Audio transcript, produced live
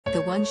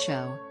The One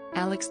Show,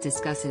 Alex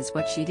discusses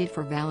what she did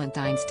for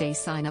Valentine's Day.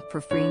 Sign up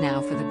for free now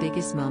for the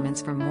biggest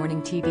moments from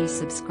morning TV.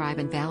 Subscribe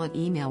and valid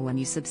email. When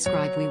you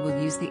subscribe, we will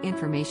use the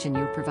information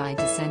you provide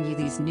to send you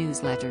these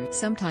newsletters.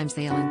 Sometimes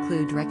they'll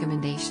include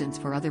recommendations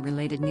for other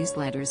related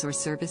newsletters or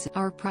services.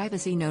 Our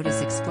privacy notice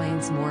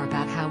explains more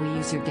about how we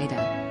use your data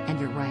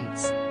and your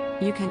rights.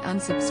 You can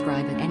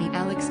unsubscribe at any.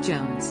 Alex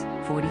Jones,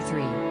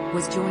 43,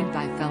 was joined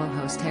by fellow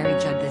host Harry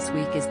Judd this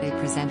week as they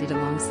presented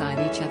alongside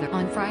each other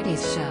on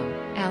Friday's show.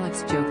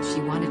 Alex joked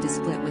she wanted to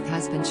split with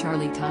husband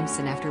Charlie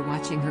Thompson after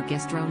watching her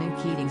guest Ronan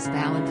Keating's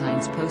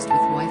Valentine's post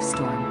with wife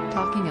Storm.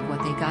 Talking of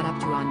what they got up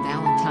to on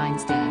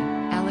Valentine's Day,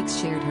 Alex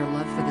shared her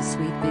love for the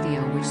sweet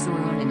video which saw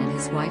Ronan and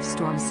his wife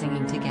Storm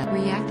singing together.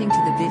 Reacting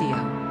to the video,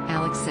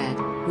 Alex said,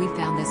 "We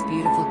found this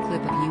beautiful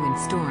clip of you and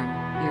Storm,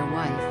 your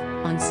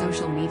wife, on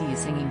social media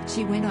singing."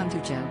 She went on to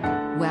joke,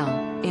 "Well,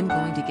 I'm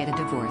going to get a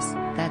divorce,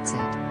 that's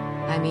it.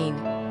 I mean,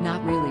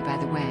 not really, by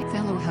the way."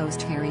 Fellow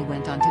host Harry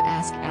went on to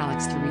ask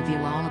Alex to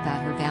reveal all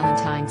about her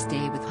Valentine's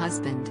Day with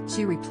husband.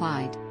 She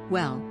replied,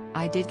 "Well,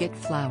 I did get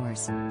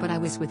flowers, but I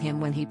was with him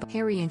when he..."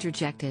 Harry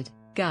interjected,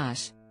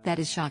 "Gosh, that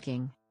is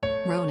shocking.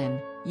 Ronan,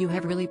 you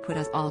have really put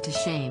us all to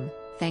shame.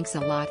 Thanks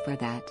a lot for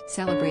that."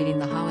 Celebrating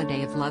the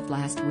holiday of love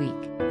last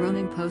week,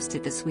 Ronan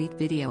posted the sweet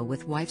video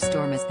with wife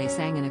Storm as they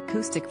sang an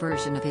acoustic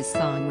version of his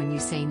song When You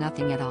Say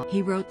Nothing at All.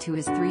 He wrote to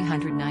his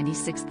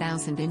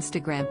 396,000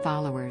 Instagram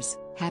followers,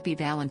 "Happy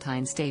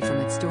Valentine's Day from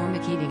it, Storm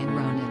Keating and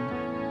Ronan."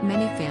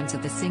 Many fans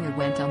of the singer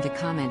went on to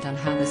comment on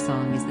how the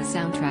song is the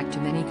soundtrack to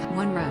many.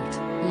 One wrote,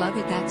 "Love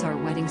it, that's our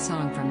wedding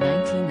song from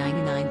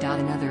 1999."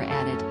 Another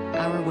added,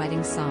 "Our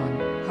wedding song,"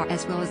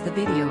 as well as the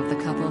video of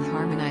the couple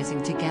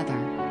harmonizing together.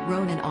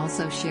 Ronan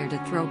also shared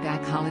a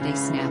throwback holiday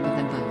snap of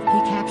them both.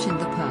 He captioned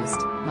the post,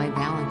 "My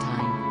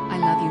Valentine, I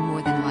love you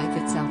more than life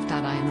itself.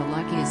 I am the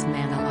luckiest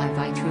man alive.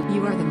 I truly.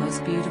 You are the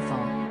most beautiful,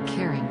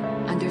 caring,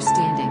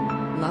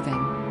 understanding,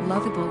 loving,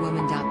 lovable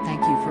woman.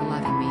 Thank you for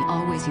loving me.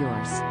 Always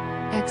yours."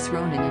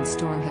 Ex-Ronan and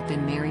Storm have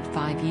been married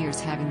 5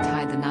 years, having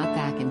tied the knot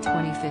back in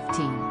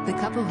 2015. The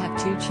couple have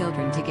 2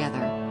 children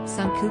together,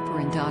 son Cooper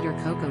and daughter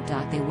Coco.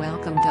 They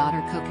welcomed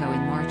daughter Coco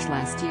in March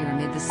last year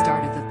amid the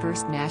start of the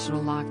first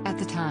national lockdown. At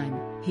the time,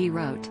 he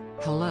wrote,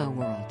 "Hello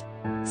world.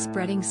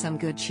 Spreading some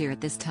good cheer at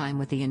this time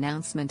with the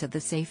announcement of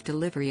the safe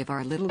delivery of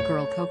our little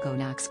girl Coco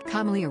Knox.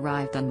 Kamali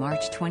arrived on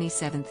March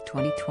 27,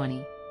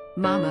 2020.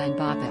 Mama and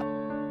Baba."